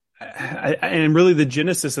and really the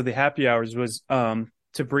genesis of the happy hours was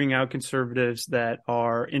to bring out conservatives that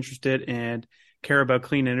are interested and care about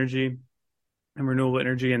clean energy and renewable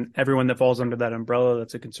energy, and everyone that falls under that umbrella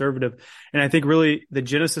that's a conservative. And I think really the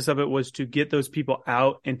genesis of it was to get those people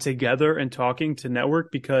out and together and talking to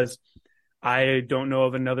network, because I don't know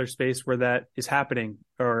of another space where that is happening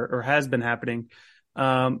or has been happening,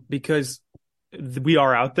 because we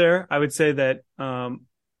are out there. I would say that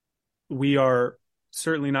we are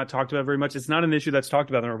certainly not talked about very much. It's not an issue that's talked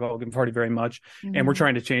about in the Republican Party very much, and we're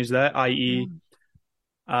trying to change that, i.e.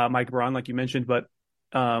 Mike Braun, like you mentioned. But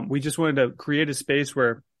we just wanted to create a space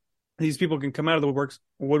where these people can come out of the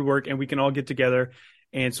woodwork and we can all get together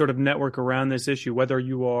and sort of network around this issue, whether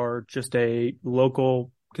you are just a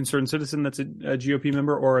local concerned citizen that's a GOP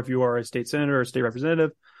member, or if you are a state senator or a state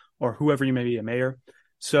representative, or whoever you may be, a mayor.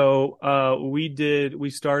 So we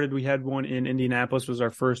had one in Indianapolis, was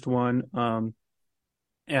our first one.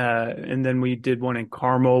 And then we did one in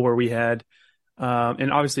Carmel where we had,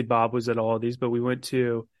 and obviously Bob was at all of these, but we went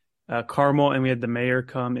to Carmel and we had the mayor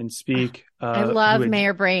come and speak. I love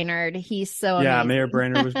Mayor Brainerd. He's so amazing. Yeah, Mayor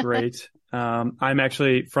Brainerd was great. I'm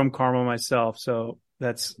actually from Carmel myself, so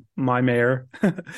that's my mayor.